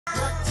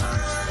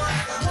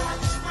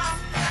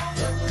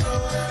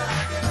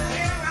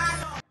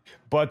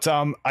But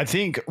I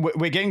think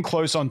we're getting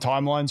close on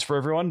timelines for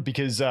everyone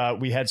because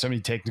we had so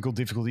many technical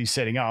difficulties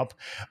setting up.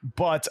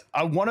 But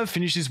I want to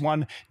finish this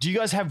one. Do you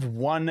guys have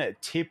one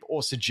tip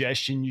or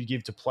suggestion you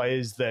give to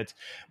players that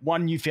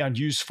one you found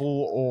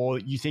useful or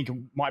you think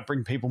might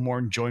bring people more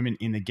enjoyment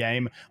in the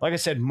game? Like I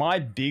said, my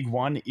big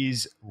one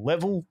is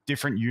level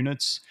different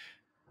units.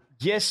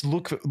 Yes,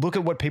 look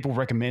at what people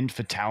recommend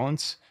for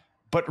talents,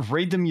 but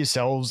read them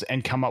yourselves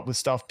and come up with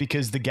stuff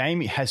because the game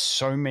has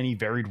so many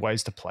varied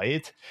ways to play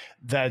it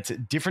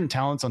that different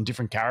talents on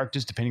different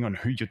characters, depending on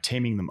who you're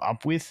teaming them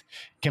up with,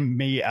 can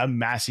be a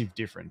massive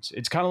difference.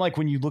 It's kind of like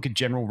when you look at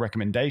general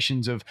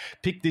recommendations of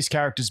pick this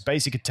character's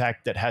basic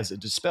attack that has a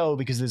dispel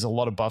because there's a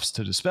lot of buffs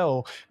to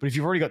dispel. But if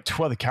you've already got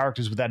two other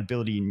characters with that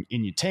ability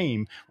in your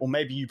team, well,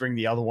 maybe you bring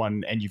the other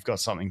one and you've got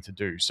something to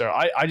do. So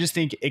I just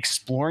think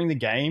exploring the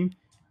game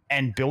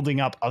and building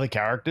up other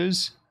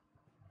characters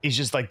is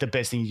just like the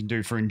best thing you can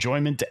do for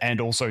enjoyment and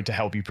also to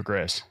help you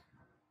progress.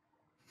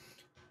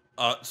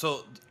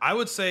 So I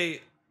would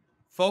say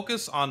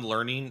focus on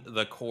learning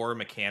the core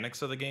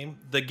mechanics of the game.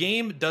 The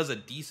game does a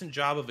decent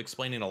job of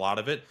explaining a lot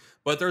of it,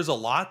 but there's a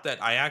lot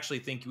that I actually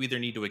think you either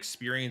need to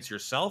experience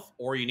yourself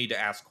or you need to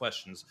ask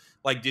questions.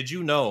 Like, did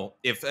you know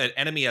if an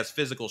enemy has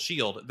physical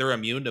shield, they're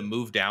immune to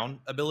move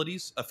down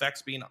abilities,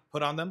 effects being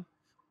put on them?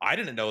 I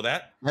didn't know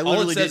that. I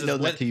literally didn't know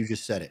that till you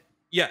just said it.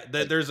 Yeah,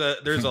 there's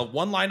a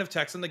one line of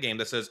text in the game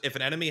that says if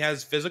an enemy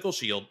has physical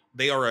shield,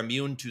 they are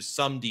immune to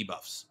some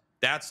debuffs.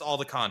 That's all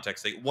the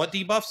context. What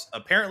debuffs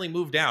apparently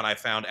moved down, I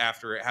found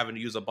after having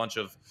to use a bunch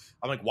of...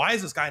 I'm like, why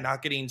is this guy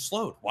not getting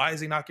slowed? Why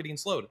is he not getting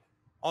slowed?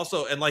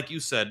 Also, and like you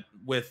said,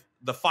 with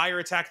the fire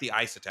attack, the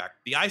ice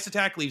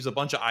attack leaves a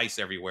bunch of ice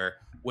everywhere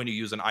when you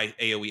use an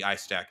AoE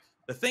ice attack.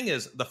 The thing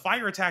is, the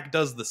fire attack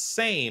does the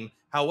same.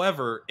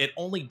 However, it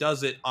only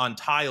does it on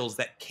tiles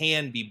that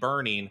can be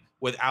burning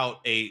without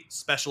a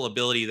special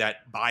ability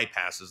that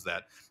bypasses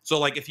that. So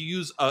like if you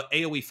use a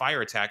AoE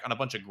fire attack on a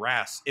bunch of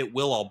grass, it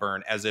will all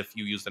burn as if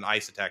you used an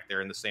ice attack there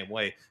in the same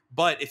way.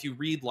 But if you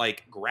read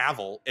like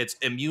gravel, it's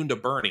immune to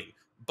burning.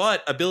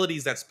 But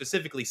abilities that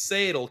specifically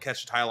say it'll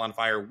catch a tile on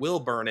fire will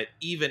burn it,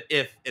 even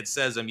if it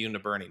says immune to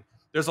burning.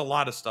 There's a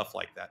lot of stuff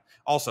like that.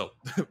 Also,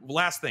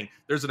 last thing,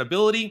 there's an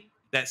ability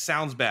that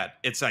sounds bad.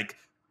 It's like,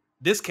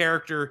 this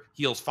character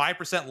heals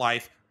 5%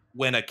 life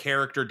when a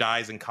character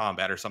dies in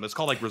combat or something. It's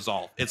called like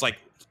Resolve. It's like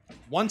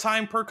one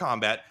time per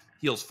combat,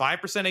 heals 5%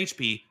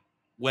 HP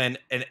when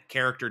a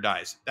character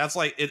dies. That's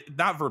like, it,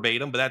 not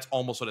verbatim, but that's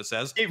almost what it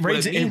says. It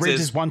reads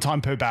as one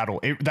time per battle.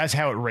 That's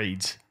how it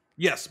reads.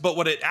 Yes, but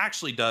what it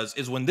actually does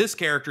is when this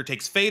character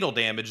takes fatal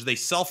damage, they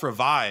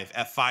self-revive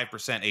at 5%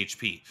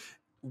 HP.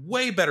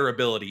 Way better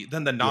ability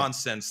than the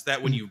nonsense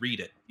that when you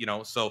read it, you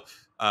know? So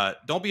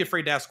don't be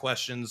afraid to ask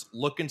questions.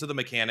 Look into the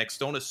mechanics.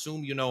 Don't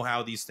assume you know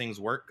how these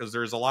things work because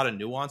there's a lot of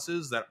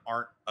nuances that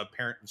aren't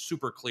apparent,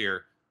 super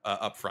clear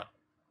up front.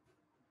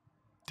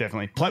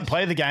 Definitely.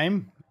 Play the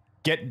game.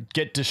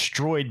 Get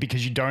destroyed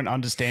because you don't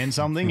understand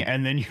something,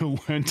 and then you'll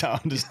learn to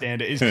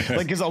understand it. It's like,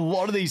 because a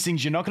lot of these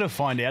things you're not going to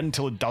find out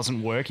until it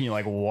doesn't work, and you're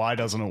like, why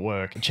doesn't it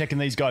work? Checking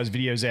these guys'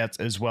 videos out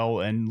as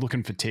well and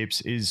looking for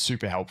tips is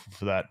super helpful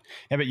for that.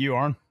 How about you,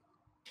 Aaron?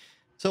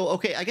 So,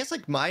 okay, I guess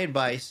like my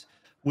advice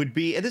would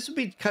be, and this would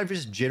be kind of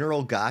just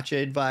general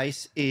gacha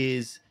advice,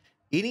 is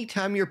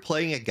anytime you're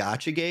playing a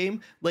gacha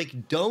game,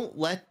 like don't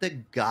let the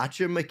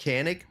gacha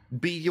mechanic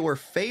be your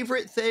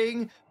favorite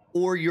thing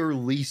or your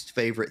least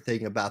favorite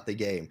thing about the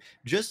game.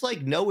 Just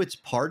like know it's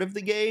part of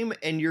the game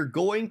and you're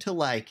going to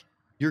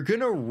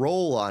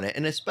roll on it.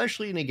 And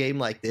especially in a game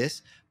like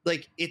this,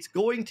 like it's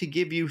going to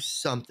give you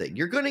something.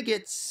 You're going to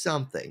get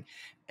something,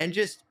 and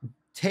just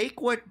take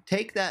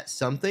that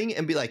something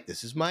and be like,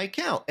 this is my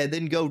account. And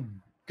then go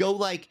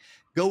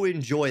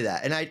enjoy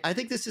that. And I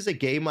think this is a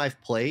game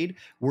I've played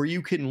where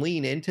you can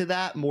lean into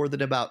that more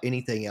than about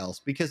anything else,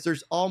 because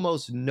there's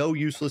almost no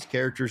useless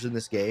characters in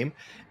this game.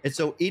 And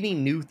so any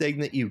new thing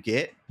that you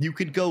get, you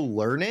could go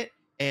learn it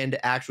and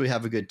actually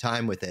have a good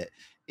time with it.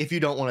 If you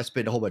don't want to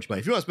spend a whole bunch of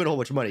money, if you want to spend a whole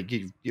bunch of money,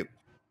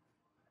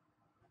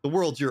 the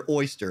world's your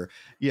oyster,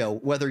 you know,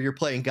 whether you're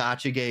playing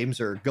gacha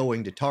games or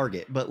going to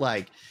Target. But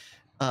like,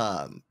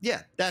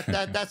 yeah,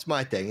 that's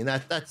my thing, and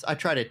that's I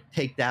try to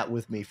take that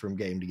with me from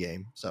game to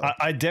game. So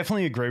I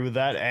definitely agree with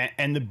that,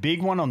 and the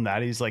big one on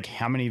that is like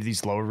how many of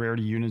these lower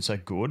rarity units are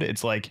good.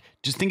 It's like,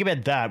 just think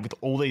about that with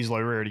all these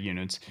low rarity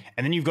units,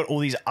 and then you've got all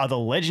these other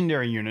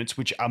legendary units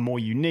which are more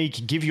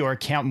unique, give your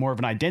account more of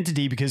an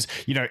identity, because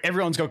you know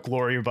everyone's got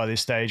Gloria by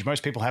this stage.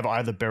 Most people have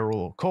either Beryl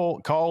or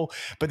Cole,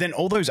 but then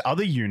all those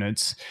other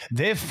units,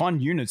 they're fun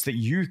units that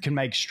you can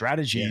make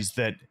strategies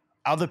that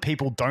other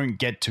people don't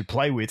get to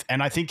play with.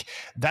 And I think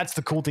that's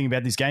the cool thing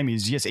about this game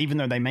is, yes, even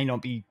though they may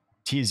not be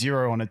tier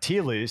 0 on a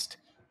tier list,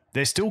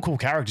 they're still cool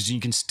characters and you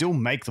can still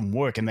make them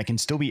work and they can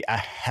still be a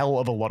hell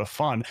of a lot of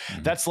fun.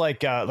 That's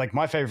like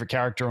my favorite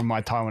character on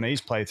my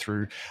Taiwanese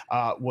playthrough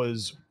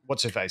was,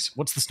 what's her face?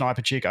 What's the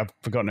sniper chick? I've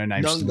forgotten her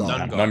name.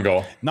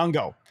 Nungal.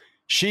 Nungal.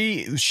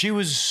 She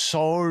was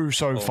so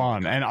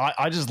fun, and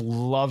I just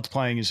loved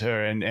playing as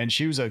her, and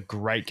she was a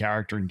great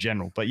character in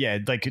general. But yeah,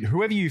 like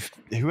whoever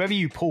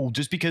you pull,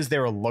 just because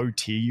they're a low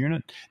tier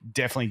unit,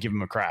 definitely give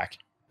them a crack.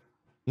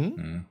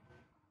 Mm-hmm.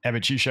 How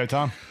about you,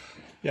 Showtime?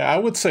 Yeah, I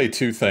would say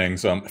two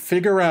things.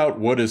 Figure out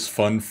what is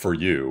fun for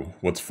you.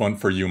 What's fun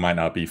for you might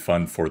not be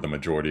fun for the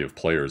majority of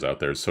players out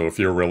there. So if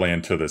you're really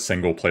into the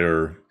single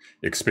player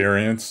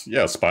experience,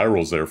 yeah,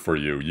 Spiral's there for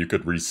you. You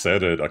could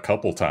reset it a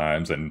couple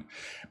times and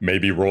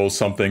maybe roll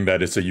something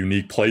that it's a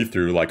unique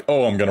playthrough, like,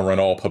 oh, I'm going to run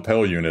all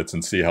Papel units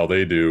and see how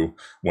they do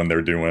when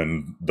they're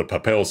doing the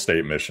Papel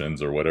state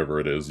missions or whatever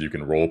it is. You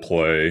can role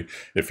play.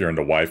 If you're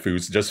into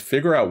waifus, just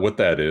figure out what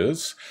that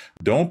is.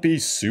 Don't be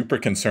super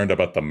concerned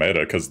about the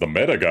meta, because the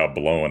meta got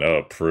blown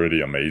up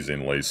pretty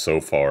amazingly so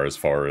far as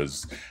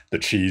the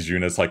cheese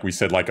units. Like we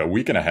said, like a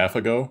week and a half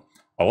ago,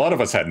 a lot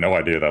of us had no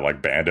idea that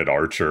like Bandit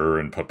Archer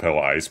and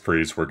Papel Ice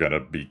Priest were going to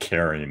be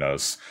carrying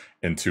us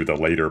into the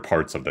later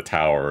parts of the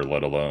tower,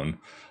 let alone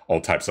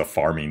all types of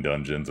farming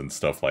dungeons and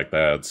stuff like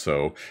that.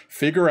 So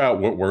figure out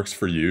what works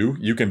for you.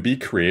 You can be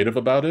creative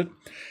about it.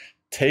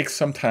 Take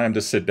some time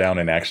to sit down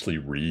and actually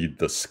read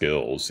the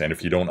skills. And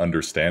if you don't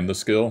understand the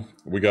skill,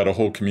 we got a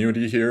whole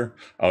community here.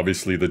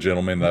 Obviously, the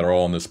gentlemen that are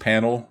all on this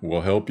panel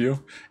will help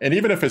you. And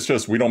even if it's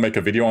just we don't make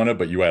a video on it,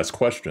 but you ask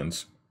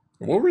questions,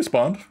 we'll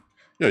respond.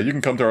 Yeah, you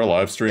can come to our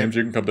live streams,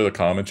 you can come to the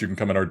comments, you can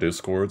come in our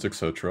Discords,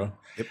 etc.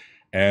 Yep.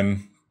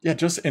 And yeah,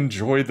 just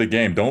enjoy the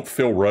game. Don't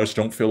feel rushed.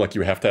 Don't feel like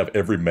you have to have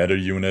every meta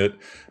unit.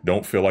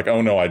 Don't feel like,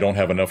 oh no, I don't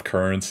have enough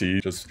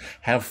currency. Just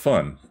have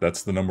fun.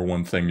 That's the number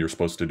one thing you're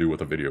supposed to do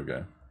with a video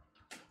game.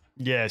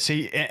 Yeah,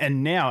 see,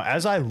 and now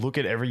as I look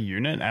at every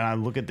unit and I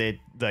look at their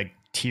like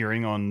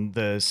tiering on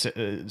the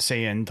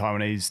CN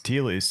Taiwanese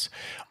tier list,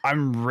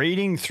 I'm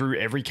reading through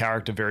every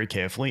character very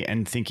carefully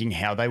and thinking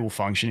how they will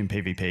function in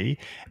PvP.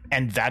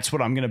 And that's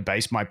what I'm going to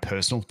base my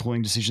personal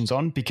pulling decisions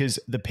on, because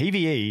the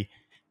PvE,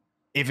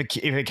 if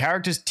a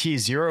character's tier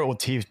 0 or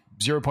tier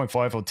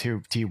 0.5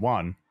 or tier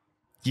 1,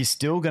 you're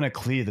still going to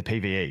clear the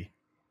PvE.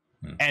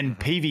 And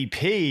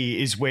PvP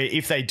is where,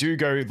 if they do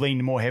go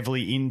lean more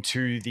heavily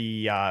into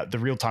the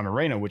real-time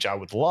arena, which I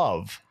would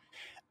love,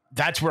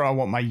 that's where I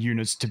want my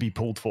units to be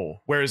pulled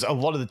for. Whereas a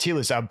lot of the tier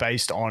lists are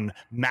based on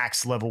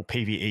max level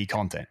PvE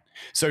content.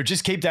 So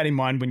just keep that in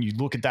mind when you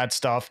look at that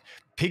stuff.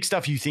 Pick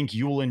stuff you think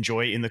you'll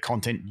enjoy in the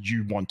content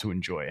you want to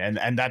enjoy.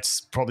 And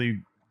that's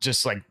probably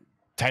just like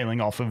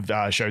tailing off of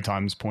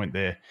Showtime's point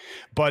there.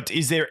 But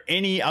is there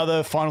any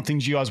other final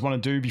things you guys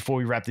want to do before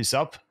we wrap this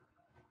up?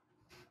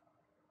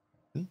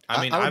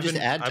 I mean, I would just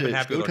add to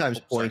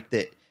Showtime's point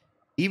that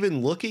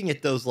even looking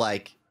at those,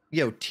 like,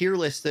 you know, tier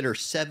lists that are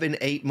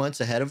 7-8 months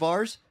ahead of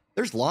ours,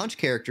 there's launch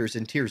characters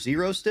in tier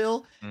 0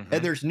 still,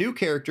 and there's new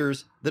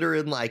characters that are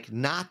in like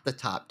not the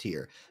top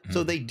tier.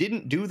 So they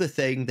didn't do the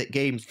thing that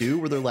games do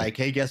where they're like,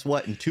 hey, guess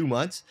what? In 2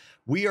 months,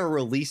 we are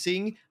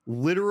releasing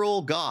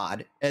literal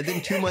God, and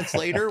then 2 months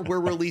later,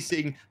 we're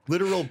releasing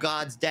literal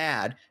God's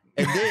dad.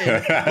 And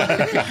then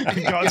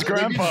God's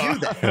grandpa.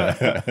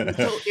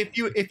 So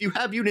if you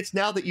have units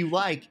now that you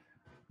like,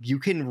 you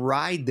can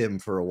ride them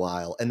for a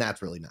while, and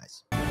that's really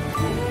nice.